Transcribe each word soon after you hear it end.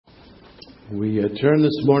We turn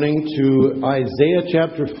this morning to Isaiah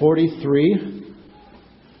chapter 43.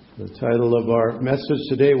 The title of our message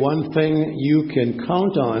today, One Thing You Can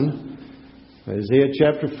Count On. Isaiah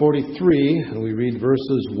chapter 43, and we read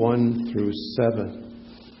verses 1 through 7.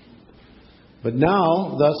 But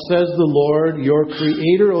now, thus says the Lord, your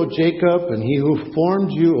Creator, O Jacob, and He who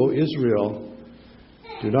formed you, O Israel,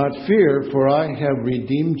 do not fear, for I have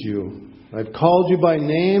redeemed you. I've called you by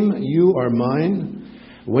name, you are mine.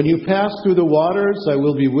 When you pass through the waters, I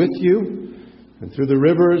will be with you, and through the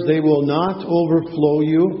rivers they will not overflow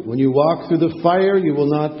you. When you walk through the fire, you will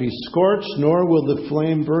not be scorched, nor will the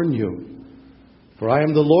flame burn you. For I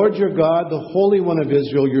am the Lord your God, the Holy One of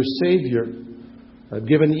Israel, your Savior. I've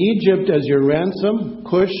given Egypt as your ransom,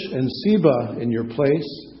 Cush and Seba in your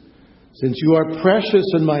place. Since you are precious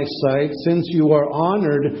in my sight, since you are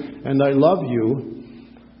honored and I love you,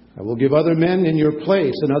 I will give other men in your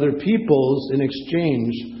place and other peoples in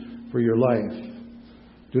exchange for your life.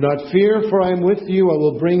 Do not fear, for I am with you. I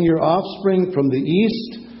will bring your offspring from the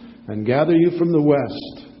east and gather you from the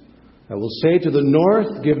west. I will say to the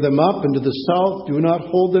north, give them up, and to the south, do not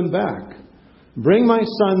hold them back. Bring my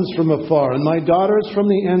sons from afar and my daughters from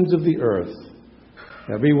the ends of the earth.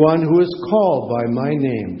 Everyone who is called by my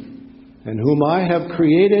name and whom I have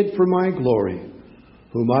created for my glory,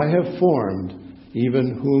 whom I have formed,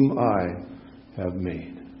 even whom I have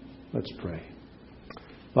made. Let's pray.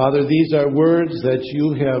 Father, these are words that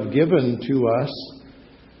you have given to us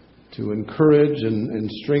to encourage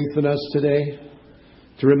and strengthen us today.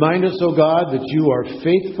 To remind us, O God, that you are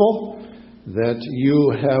faithful, that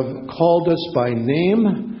you have called us by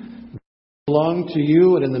name, belong to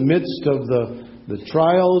you, and in the midst of the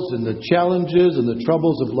trials and the challenges and the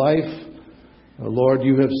troubles of life, Lord,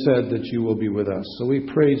 you have said that you will be with us. So we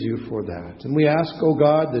praise you for that. And we ask, O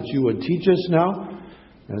God, that you would teach us now.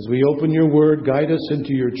 As we open your word, guide us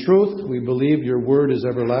into your truth. We believe your word is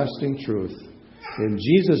everlasting truth. In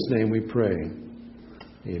Jesus' name we pray.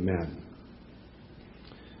 Amen.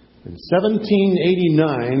 In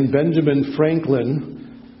 1789, Benjamin Franklin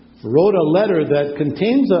wrote a letter that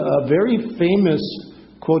contains a very famous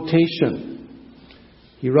quotation.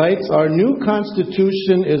 He writes, our new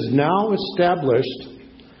Constitution is now established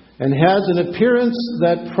and has an appearance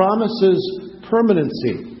that promises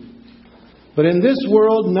permanency. But in this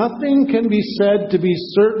world, nothing can be said to be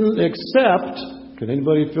certain except, can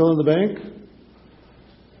anybody fill in the bank?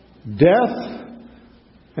 Death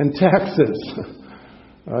and taxes.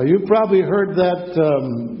 You've probably heard that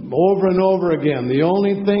over and over again. The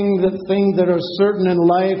only things that are certain in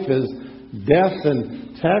life is death and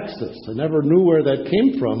taxes. I never knew where that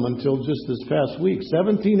came from until just this past week.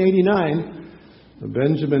 1789,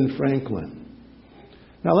 Benjamin Franklin.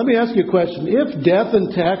 Now let me ask you a question. If death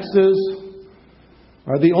and taxes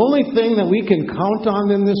are the only thing that we can count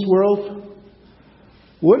on in this world,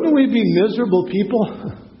 wouldn't we be miserable people?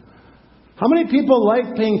 How many people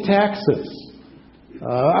like paying taxes?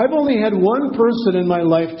 I've only had one person in my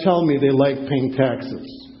life tell me they like paying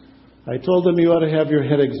taxes. I told them you ought to have your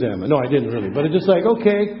head examined. No, I didn't really. But it's just like,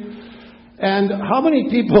 okay. And how many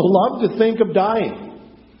people love to think of dying?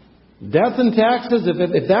 Death and taxes,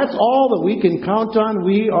 if that's all that we can count on,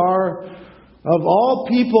 we are of all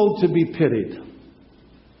people to be pitied.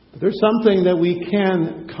 But there's something that we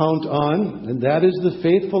can count on, and that is the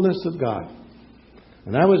faithfulness of God.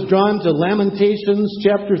 And I was drawn to Lamentations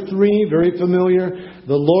chapter 3, very familiar.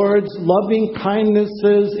 The Lord's loving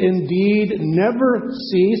kindnesses indeed never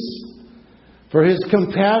cease, for His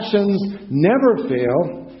compassions never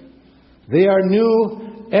fail. They are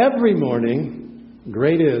new every morning.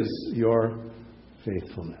 Great is your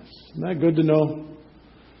faithfulness. Isn't that good to know?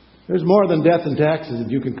 There's more than death and taxes that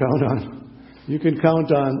you can count on. You can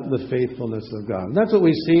count on the faithfulness of God. And that's what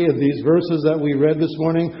we see in these verses that we read this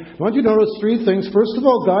morning. I want you to notice three things. First of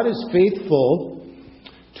all, God is faithful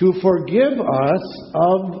to forgive us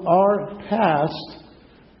of our past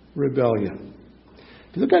rebellion.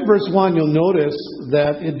 If you look at verse 1, you'll notice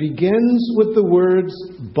that it begins with the words,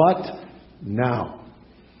 but now.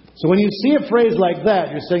 So when you see a phrase like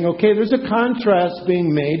that, you're saying, okay, there's a contrast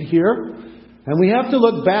being made here. And we have to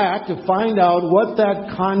look back to find out what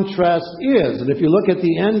that contrast is. And if you look at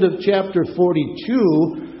the end of chapter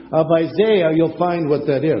 42 of Isaiah, you'll find what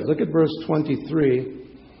that is. Look at verse 23.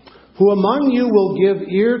 Who among you will give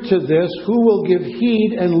ear to this? Who will give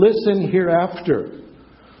heed and listen hereafter?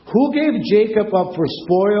 Who gave Jacob up for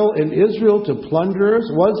spoil and Israel to plunderers?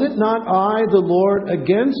 Was it not I, the Lord,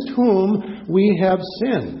 against whom we have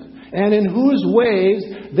sinned? And in whose ways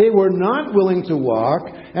they were not willing to walk,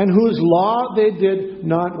 and whose law they did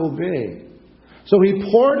not obey. So he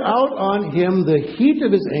poured out on him the heat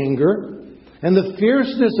of his anger, and the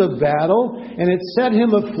fierceness of battle, and it set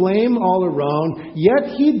him aflame all around,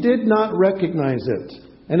 yet he did not recognize it.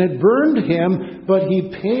 And it burned him, but he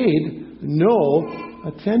paid no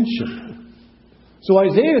attention. So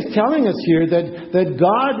Isaiah is telling us here that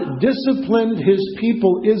God disciplined His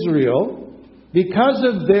people Israel because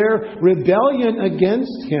of their rebellion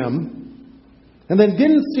against Him, and then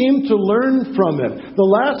didn't seem to learn from it. The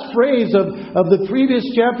last phrase of the previous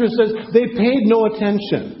chapter says they paid no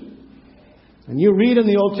attention. And you read in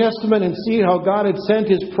the Old Testament and see how God had sent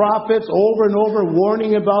His prophets over and over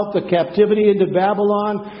warning about the captivity into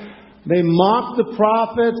Babylon. They mocked the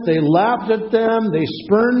prophets, they laughed at them, they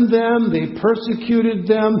spurned them, they persecuted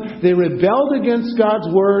them, they rebelled against God's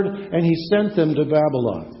word, and He sent them to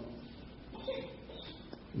Babylon.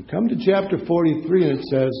 You come to chapter 43 and it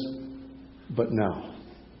says, but now.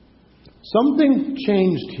 Something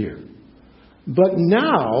changed here. But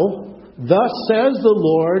now, thus says the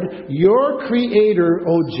Lord, your Creator,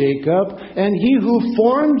 O Jacob, and He who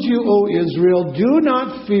formed you, O Israel, do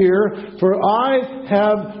not fear, for I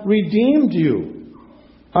have redeemed you.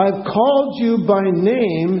 I've called you by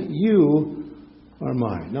name, you are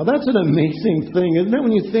mine. Now that's an amazing thing, isn't it?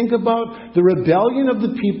 When you think about the rebellion of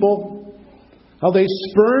the people, how they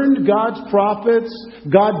spurned God's prophets,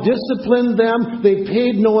 God disciplined them, they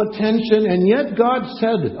paid no attention, and yet God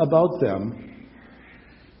said about them,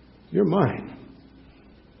 you're mine.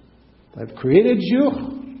 I've created you.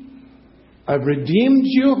 I've redeemed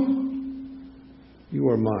you. You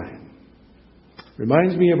are mine.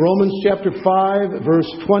 Reminds me of Romans chapter 5, verse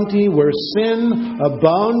 20, where sin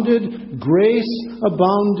abounded, grace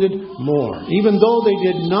abounded more. Even though they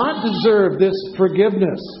did not deserve this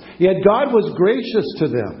forgiveness, yet God was gracious to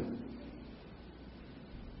them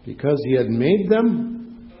because He had made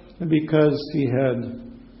them and because He had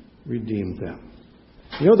redeemed them.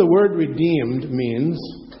 You know, the word redeemed means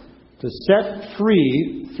to set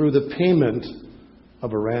free through the payment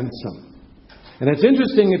of a ransom. And it's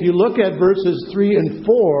interesting, if you look at verses 3 and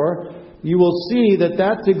 4, you will see that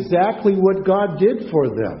that's exactly what God did for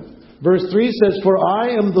them. Verse 3 says, for I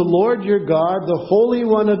am the Lord your God, the Holy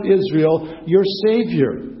One of Israel, your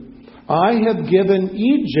Savior. I have given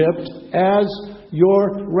Egypt as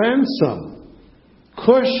your ransom,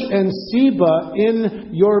 Cush and Seba in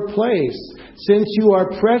your place. Since you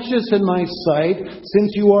are precious in my sight,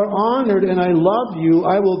 since you are honored and I love you,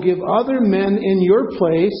 I will give other men in your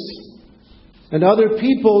place and other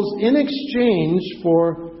peoples in exchange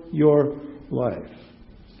for your life.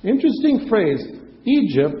 Interesting phrase,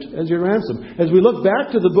 Egypt as your ransom. As we look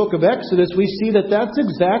back to the book of Exodus, we see that that's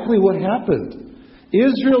exactly what happened.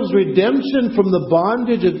 Israel's redemption from the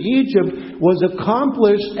bondage of Egypt was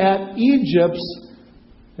accomplished at Egypt's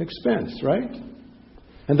expense, right?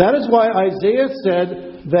 And that is why Isaiah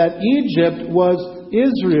said that Egypt was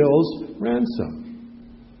Israel's ransom.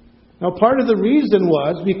 Now, part of the reason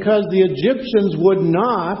was because the Egyptians would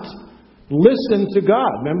not listen to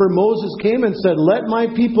God. Remember, Moses came and said, let my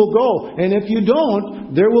people go. And if you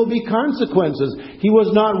don't, there will be consequences. He was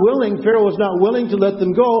not willing, Pharaoh was not willing to let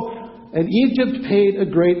them go. And Egypt paid a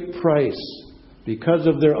great price because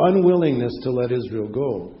of their unwillingness to let Israel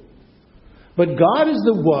go. But God is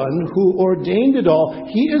the one who ordained it all.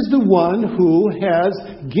 He is the one who has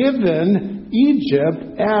given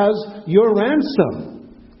Egypt as your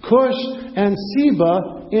ransom, Cush and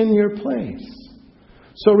Seba in your place.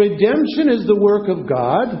 So redemption is the work of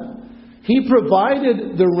God. He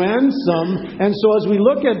provided the ransom. And so as we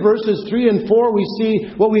look at verses 3 and 4, we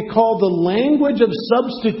see what we call the language of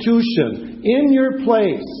substitution. In your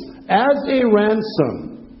place, as a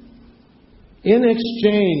ransom, in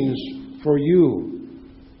exchange for you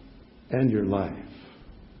and your life.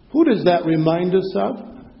 Who does that remind us of?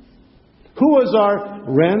 Who was our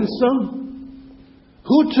ransom?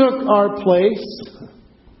 Who took our place?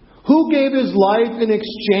 Who gave His life in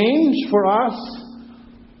exchange for us?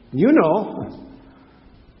 You know,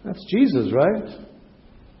 that's Jesus, right?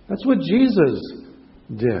 That's what Jesus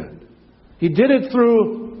did. He did it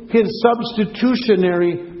through His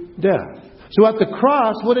substitutionary death. So at the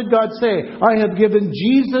cross, what did God say? I have given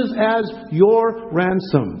Jesus as your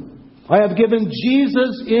ransom. I have given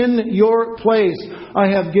Jesus in your place. I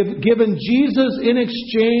have given Jesus in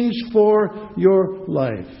exchange for your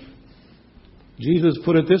life. Jesus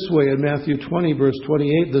put it this way in Matthew 20, verse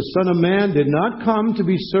 28. The Son of Man did not come to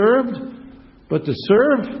be served, but to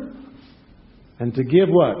serve and to give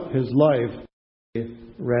what? His life a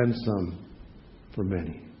ransom for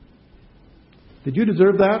many. Did you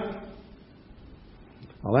deserve that?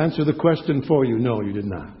 I'll answer the question for you. No, you did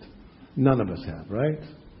not. None of us have, right?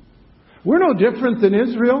 We're no different than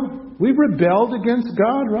Israel. We rebelled against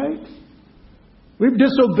God, right? We've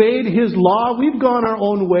disobeyed His law. We've gone our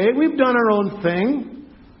own way. We've done our own thing.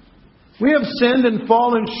 We have sinned and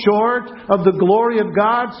fallen short of the glory of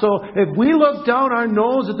God. So if we look down our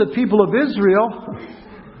nose at the people of Israel,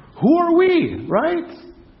 who are we, right?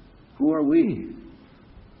 Who are we?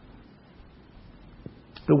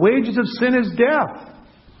 The wages of sin is death.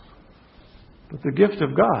 But the gift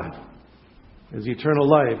of God is eternal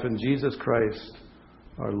life in Jesus Christ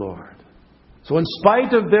our Lord. So in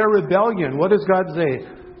spite of their rebellion, what does God say?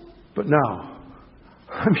 But now,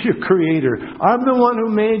 I'm your Creator. I'm the one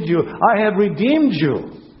who made you. I have redeemed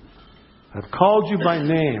you. I've called you by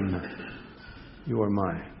name. You are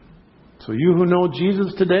mine. So you who know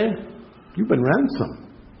Jesus today, you've been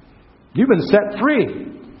ransomed. You've been set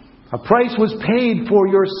free. A price was paid for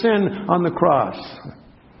your sin on the cross.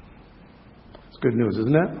 It's good news,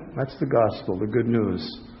 isn't it? That's the gospel, the good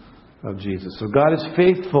news of Jesus. So God is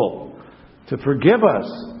faithful to forgive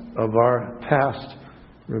us of our past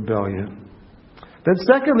rebellion. Then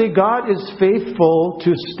secondly, God is faithful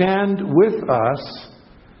to stand with us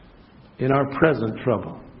in our present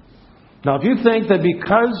trouble. Now, if you think that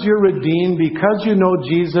because you're redeemed, because you know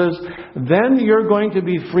Jesus, then you're going to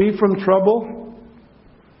be free from trouble,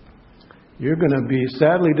 you're going to be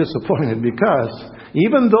sadly disappointed, because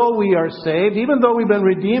even though we are saved, even though we've been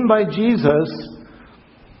redeemed by Jesus,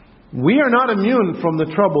 we are not immune from the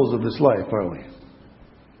troubles of this life, are we?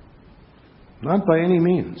 Not by any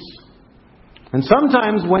means. And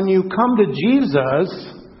sometimes when you come to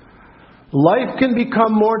Jesus, life can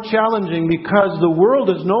become more challenging, because the world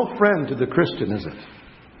is no friend to the Christian, is it?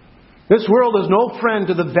 This world is no friend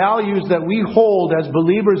to the values that we hold as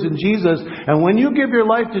believers in Jesus. And when you give your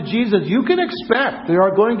life to Jesus, you can expect there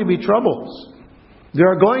are going to be troubles. There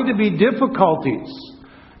are going to be difficulties.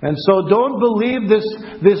 And so don't believe this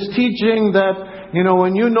teaching that,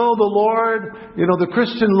 when you know the Lord, the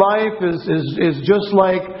Christian life is just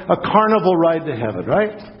like a carnival ride to heaven,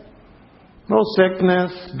 right? No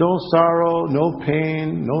sickness, no sorrow, no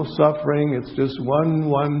pain, no suffering. It's just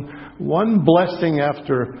one blessing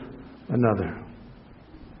after another.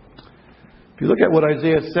 If you look at what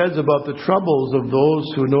Isaiah says about the troubles of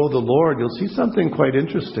those who know the Lord, you'll see something quite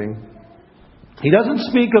interesting. He doesn't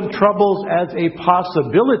speak of troubles as a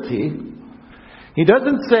possibility. He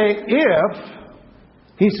doesn't say if.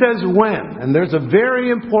 He says when. And there's a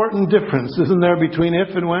very important difference, isn't there, between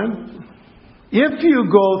if and when? If you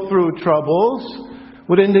go through troubles,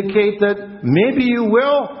 would indicate that maybe you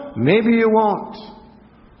will, maybe you won't.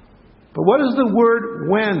 But what does the word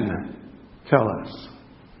when tell us?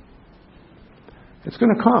 It's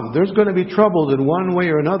going to come. There's going to be troubles in one way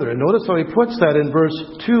or another. And notice how he puts that in verse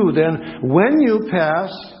 2. Then, when you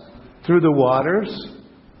pass through the waters,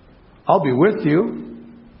 I'll be with you.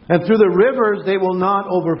 And through the rivers, they will not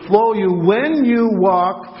overflow you. When you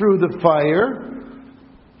walk through the fire,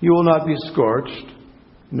 you will not be scorched,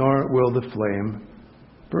 nor will the flame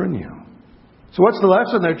burn you. So what's the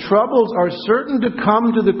lesson there? Troubles are certain to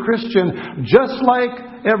come to the Christian just like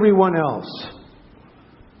everyone else.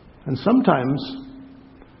 And sometimes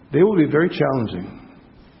they will be very challenging.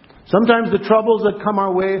 Sometimes the troubles that come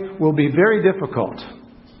our way will be very difficult.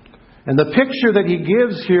 And the picture that he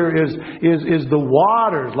gives here is the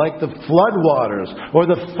waters, like the flood waters, or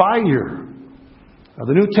the fire. Now,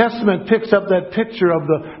 the New Testament picks up that picture of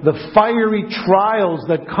the fiery trials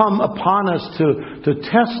that come upon us to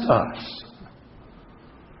test us.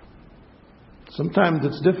 Sometimes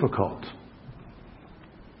it's difficult.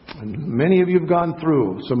 And many of you have gone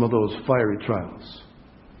through some of those fiery trials.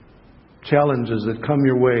 Challenges that come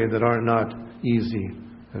your way that are not easy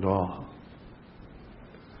at all.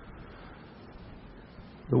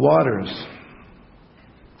 The waters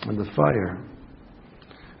and the fire.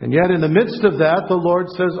 And yet in the midst of that, the Lord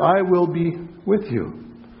says, I will be with you.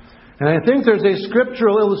 And I think there's a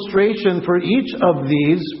scriptural illustration for each of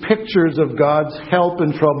these pictures of God's help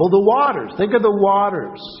in trouble. The waters. Think of the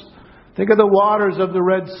waters. Think of the waters of the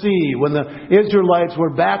Red Sea when the Israelites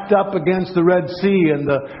were backed up against the Red Sea and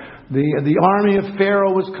the army of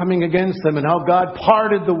Pharaoh was coming against them, and how God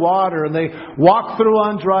parted the water and they walked through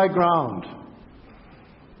on dry ground.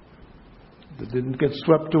 They didn't get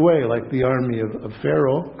swept away like the army of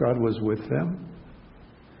Pharaoh. God was with them.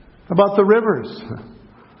 How about the rivers?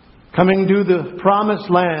 Coming to the promised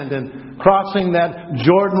land and crossing that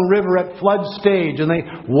Jordan River at flood stage, and they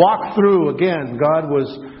walked through again. God was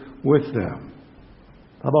with them.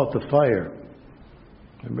 How about the fire?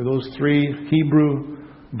 Remember those three Hebrew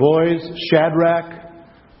boys, Shadrach,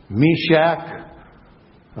 Meshach,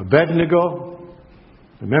 Abednego?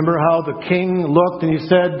 Remember how the king looked and he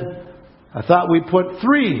said, I thought we put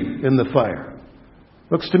 3 in the fire.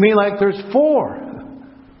 Looks to me like there's 4.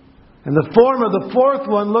 And the form of the fourth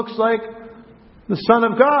one looks like the Son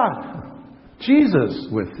of God, Jesus,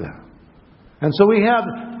 with them. And so we have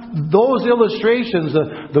those illustrations,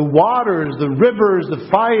 the waters, the rivers, the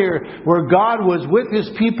fire, where God was with His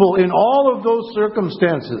people in all of those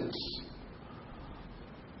circumstances.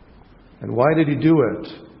 And why did He do it?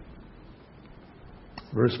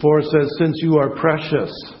 Verse 4 says, since you are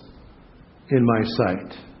precious in my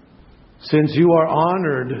sight, since you are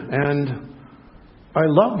honored and I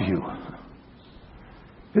love you.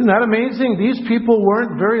 Isn't that amazing? These people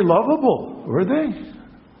weren't very lovable, were they?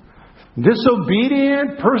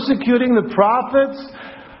 Disobedient, persecuting the prophets,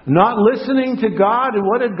 not listening to God. And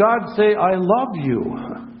what did God say? I love you.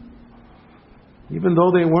 Even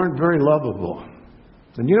though they weren't very lovable.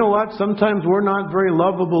 And you know what? Sometimes we're not very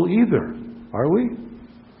lovable either. Are we?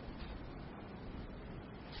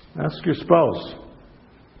 Ask your spouse.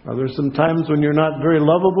 Are there some times when you're not very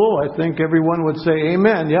lovable? I think everyone would say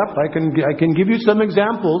amen. Yep, I can give you some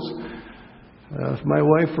examples. If my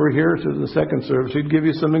wife were here to the second service, she'd give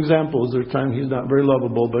you some examples. There's times He's not very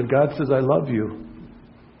lovable, but God says, I love you.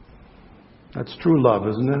 That's true love,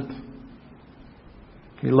 isn't it?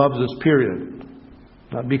 He loves us, period.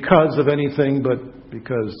 Not because of anything, but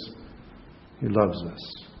because He loves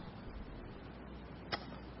us.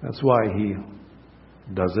 That's why He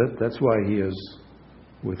does it. That's why He is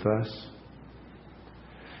with us.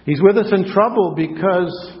 He's with us in trouble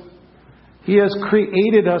because He has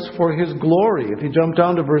created us for His glory. If you jump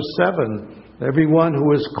down to verse 7, everyone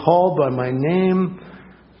who is called by my name,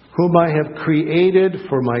 whom I have created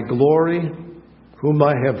for my glory, whom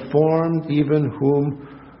I have formed, even whom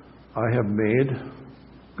I have made.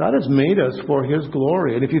 God has made us for His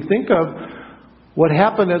glory. And if you think of what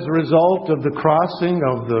happened as a result of the crossing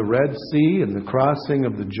of the Red Sea and the crossing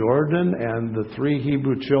of the Jordan and the 3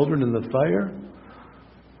 Hebrew children in the fire,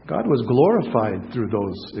 God was glorified through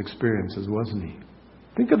those experiences, wasn't He?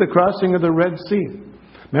 Think of the crossing of the Red Sea.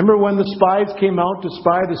 Remember when the spies came out to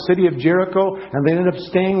spy the city of Jericho and they ended up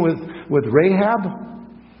staying with Rahab?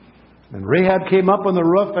 And Rahab came up on the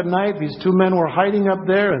roof at night. These 2 men were hiding up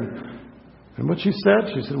there. And what she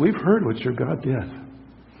said? She said, we've heard what your God did.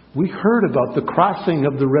 We heard about the crossing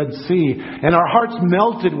of the Red Sea, and our hearts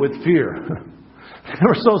melted with fear. They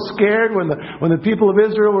were so scared when the people of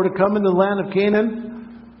Israel were to come into the land of Canaan.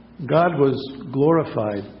 God was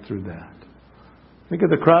glorified through that. Think of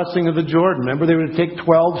the crossing of the Jordan. Remember, they were to take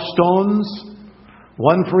 12 stones,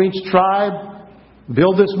 one for each tribe,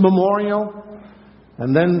 build this memorial,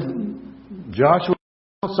 and then Joshua,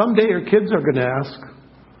 someday your kids are going to ask,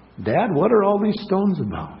 Dad, what are all these stones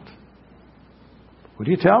about? What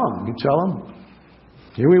do you tell them? You tell them,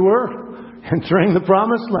 here we were, entering the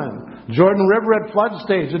promised land. Jordan River at flood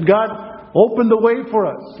stage, and God opened the way for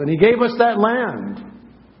us, and He gave us that land.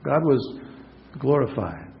 God was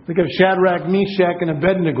glorified. Think of Shadrach, Meshach, and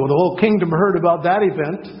Abednego. The whole kingdom heard about that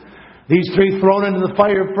event. These 3 thrown into the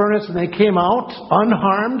fire furnace, and they came out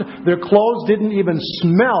unharmed. Their clothes didn't even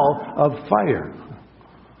smell of fire.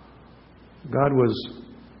 God was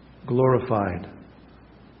glorified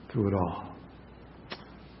through it all.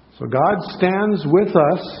 So God stands with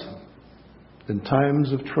us in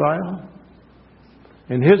times of trial.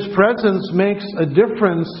 And His presence makes a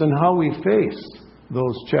difference in how we face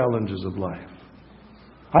those challenges of life.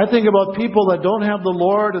 I think about people that don't have the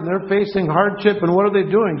Lord and they're facing hardship, and what are they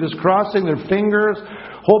doing? Just crossing their fingers,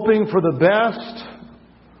 hoping for the best.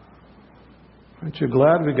 Aren't you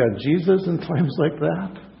glad we got Jesus in times like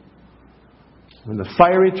that? When the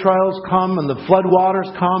fiery trials come and the flood waters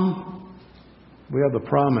come, we have the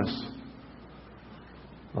promise,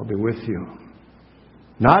 I'll be with you.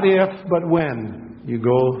 Not if, but when you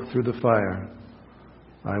go through the fire,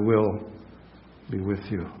 I will be with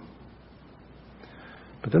you.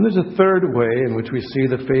 But then there's a third way in which we see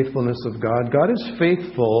the faithfulness of God. God is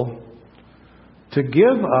faithful to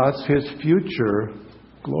give us His future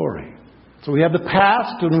glory. So we have the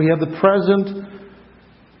past, and we have the present,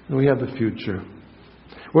 and we have the future.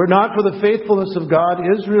 Were it not for the faithfulness of God,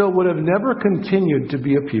 Israel would have never continued to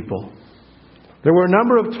be a people. There were a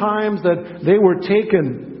number of times that they were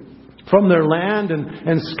taken from their land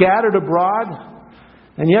and scattered abroad.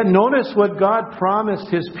 And yet notice what God promised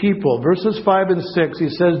His people. Verses 5 and 6, He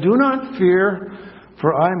says, do not fear,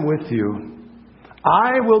 for I'm with you.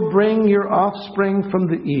 I will bring your offspring from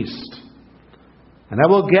the east, and I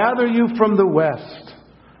will gather you from the west.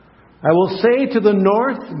 I will say to the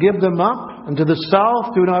north, give them up, and to the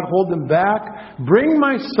south, do not hold them back. Bring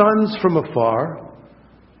my sons from afar,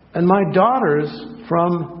 and my daughters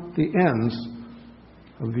from the ends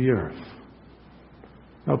of the earth.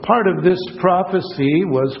 Now, part of this prophecy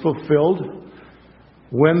was fulfilled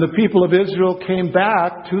when the people of Israel came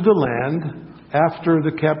back to the land after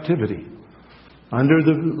the captivity. Under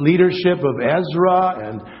the leadership of Ezra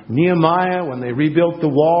and Nehemiah, when they rebuilt the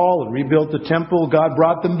wall and rebuilt the temple, God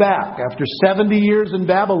brought them back. After 70 years in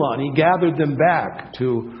Babylon, He gathered them back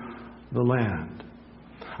to the land.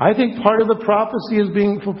 I think part of the prophecy is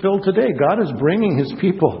being fulfilled today. God is bringing His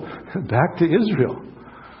people back to Israel.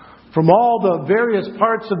 From all the various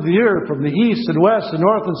parts of the earth, from the east and west and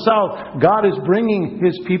north and south, God is bringing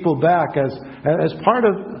His people back as part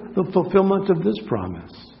of the fulfillment of this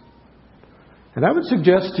promise. And I would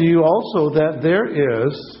suggest to you also that there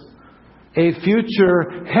is a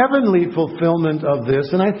future heavenly fulfillment of this.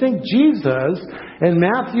 And I think Jesus in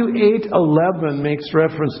Matthew 8:11 makes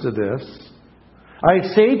reference to this. I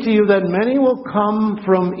say to you that many will come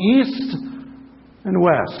from east and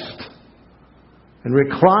west and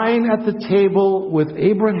recline at the table with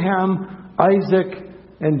Abraham, Isaac,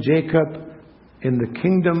 and Jacob in the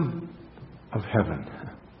kingdom of heaven.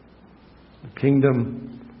 The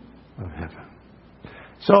kingdom of heaven.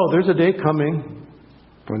 So there's a day coming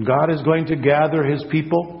when God is going to gather His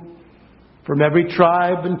people from every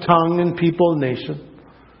tribe and tongue and people and nation,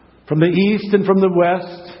 from the east and from the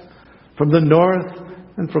west, from the north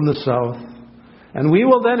and from the south. And we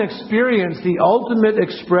will then experience the ultimate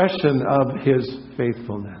expression of His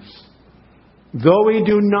faithfulness. Though we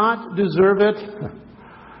do not deserve it,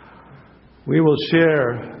 we will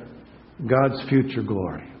share God's future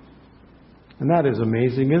glory. And that is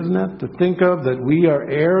amazing, isn't it? To think of that we are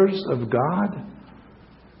heirs of God,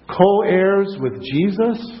 co-heirs with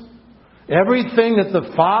Jesus. Everything that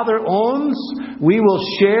the Father owns, we will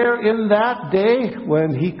share in that day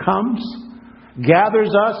when He comes,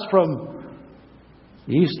 gathers us from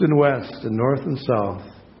east and west and north and south,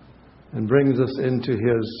 and brings us into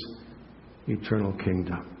His eternal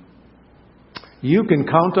kingdom. You can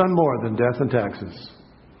count on more than death and taxes.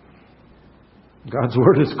 God's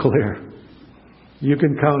Word is clear. You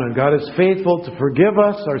can count on God is faithful to forgive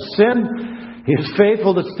us our sin. He is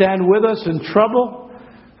faithful to stand with us in trouble.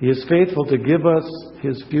 He is faithful to give us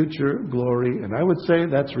His future glory. And I would say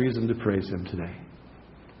that's reason to praise Him today.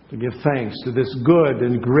 To give thanks to this good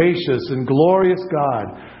and gracious and glorious God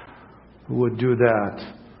who would do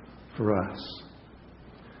that for us.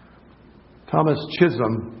 Thomas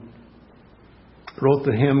Chisholm wrote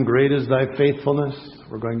the hymn, Great is Thy Faithfulness.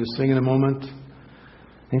 We're going to sing in a moment.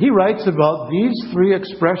 And he writes about these three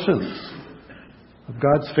expressions of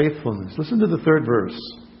God's faithfulness. Listen to the third verse.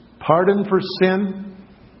 Pardon for sin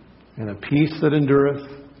and a peace that endureth.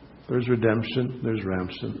 There's redemption. There's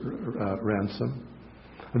ransom.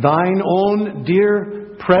 Thine own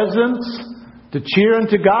dear presence to cheer and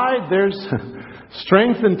to guide. There's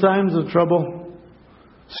strength in times of trouble.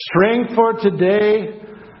 Strength for today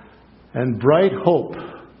and bright hope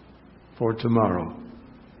for tomorrow.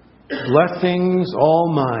 Blessings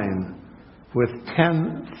all mine with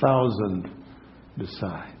 10,000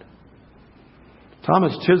 beside.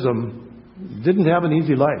 Thomas Chisholm didn't have an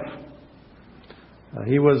easy life.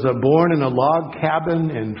 He was born in a log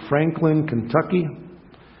cabin in Franklin, Kentucky.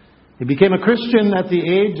 He became a Christian at the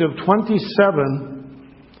age of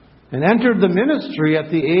 27 and entered the ministry at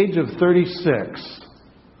the age of 36.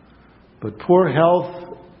 But poor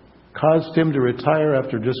health caused him to retire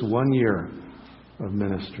after just 1 year of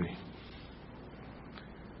ministry.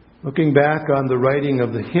 Looking back on the writing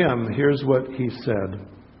of the hymn, here's what he said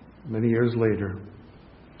many years later.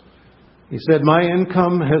 He said, My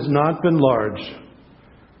income has not been large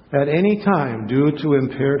at any time due to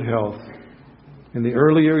impaired health in the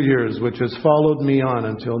earlier years which has followed me on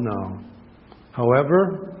until now.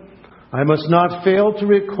 However, I must not fail to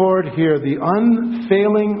record here the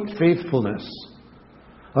unfailing faithfulness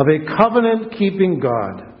of a covenant-keeping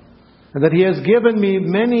God, and that He has given me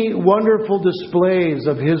many wonderful displays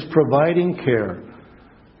of His providing care,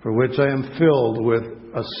 for which I am filled with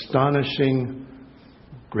astonishing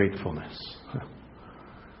gratefulness.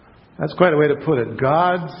 That's quite a way to put it.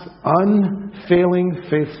 God's unfailing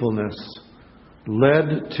faithfulness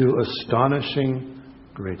led to astonishing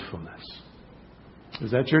gratefulness.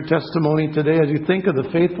 Is that your testimony today as you think of the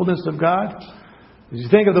faithfulness of God? As you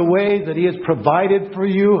think of the way that He has provided for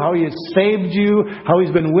you, how He has saved you, how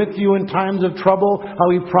He's been with you in times of trouble, how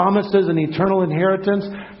He promises an eternal inheritance,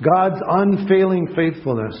 God's unfailing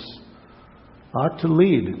faithfulness ought to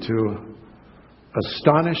lead to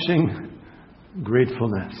astonishing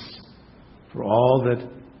gratefulness for all that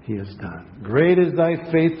He has done. Great is Thy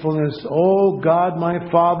faithfulness, O God my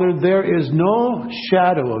Father. There is no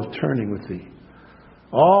shadow of turning with Thee.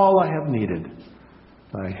 All I have needed,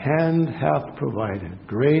 Thy hand hath provided.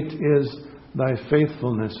 Great is Thy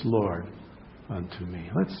faithfulness, Lord, unto me.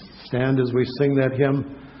 Let's stand as we sing that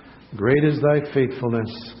hymn, Great is thy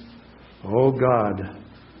faithfulness, O God,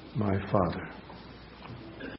 my Father.